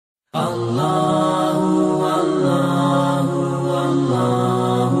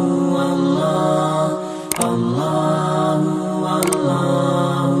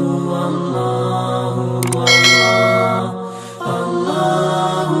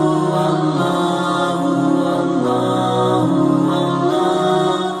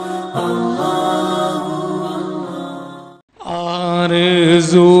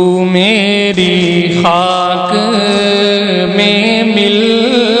آرزو میری خاک میں مل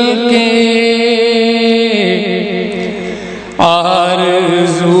کے،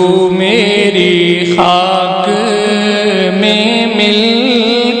 آرزو میری خاک میں مل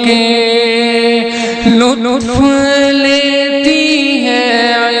کے، لطف لیتی ہے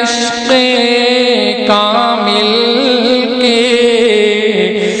عشق کامل کے،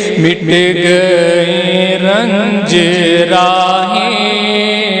 مٹ گئے رنج راہ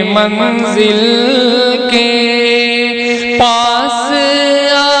منزل کے، پاس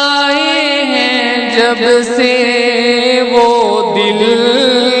آئے ہیں جب سے وہ دل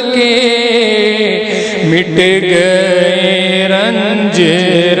کے، مٹ گئے رنج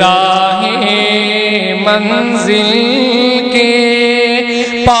راہ منزل کے،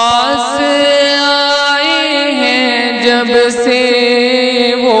 پاس آئے ہیں جب سے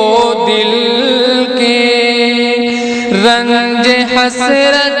وہ دل کے، رنج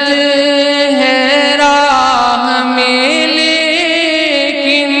حسرت ہے راہ میں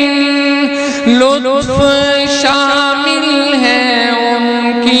لیکن لطف شامل ہے ان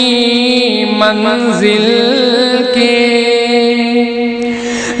کی منزل کے،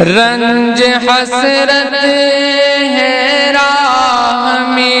 رنج حسرت ہے راہ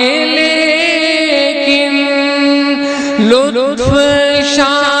میں لیکن لطف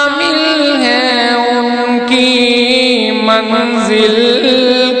شامل ہے ان کی منزل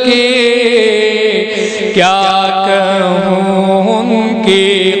کے، کیا کہوں ان کے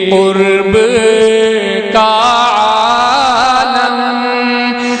قرب کا عالم،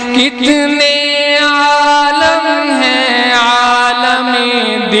 کتنے عالم ہیں عالم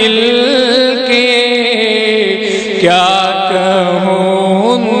دل کے، کیا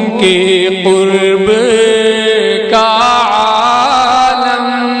کہوں ان کے قرب کا عالم،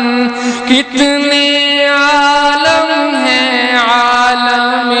 کتنے عالم ہیں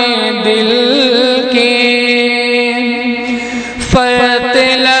عالم دل کے، فرت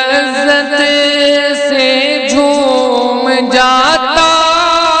لذت سے جھوم جاتا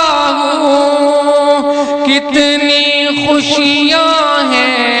ہوں، کتنی خوشیاں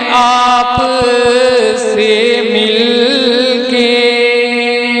ہیں آپ سے مل کے،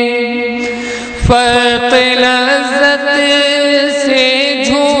 فرت لذت سے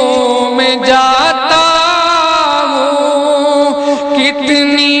جھوم جاتا ہوں،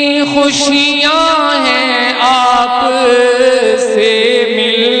 کتنی خوشیاں ہیں آپ سے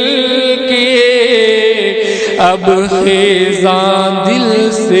مل کے، اب خیزاں دل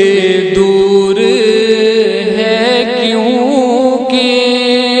سے دور ہے کیونکہ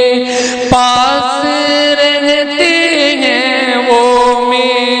پاس رہتے ہیں وہ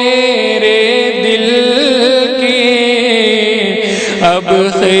میرے دل کے، اب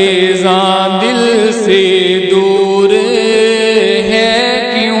خیزاں دل سے دور ہے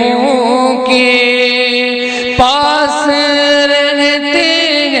کیونکہ پاس رہتے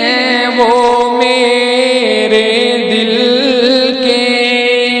ہیں وہ میرے دل کے،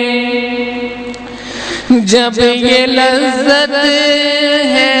 جب یہ لذت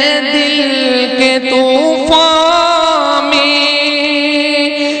ہے دل کے طوفان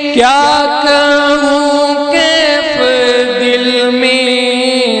میں، کیا کہوں کیف دل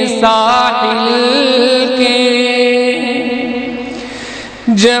میں ساحل کے،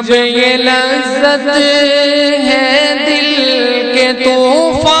 جب یہ لذت ہے دل کے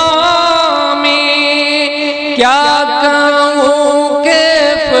طوفان میں، کیا کہوں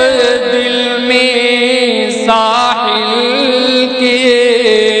کیف دل میں ساحل کے،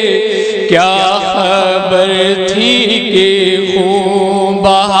 کیا خبر تھی کہ خون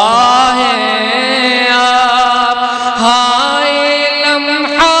بہا ہے آپ، ہائے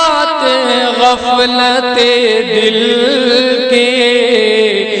لمحات غفلت دل کے،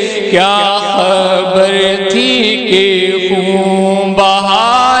 کیا خبر تھی کہ خون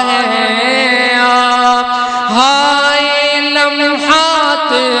بہا ہے آپ، ہائے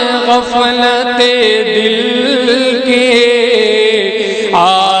لمحات غفلت دل کے،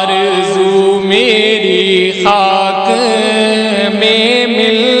 آرزو میری خاک میں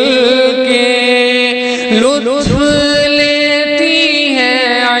مل کے، لطف لیتی ہے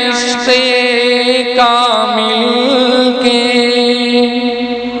عشق کامل کے،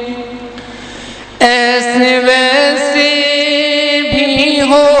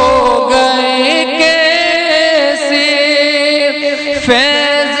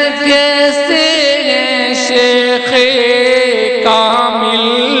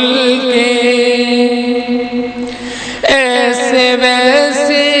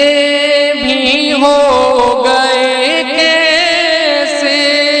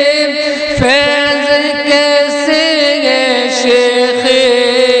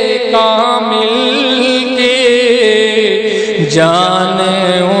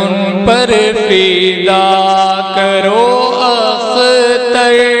 ان پر فدا کرو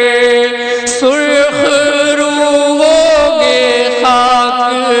اختر سرخ روؤں گے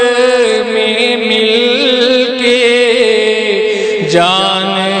خاک میں مل کے جان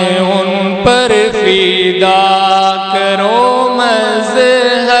ان پر فدا کرو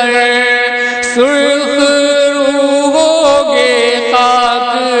مظہر سرخ روؤں گے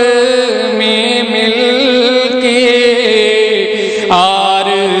خاک میں مل کے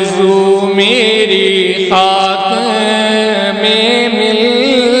آرزو میری خاک میں مل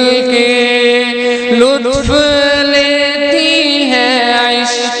کے لطف لیتی ہے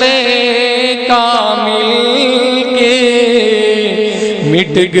عشق کامل کے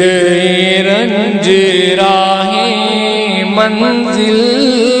مٹ گئے رنج راہیں منزل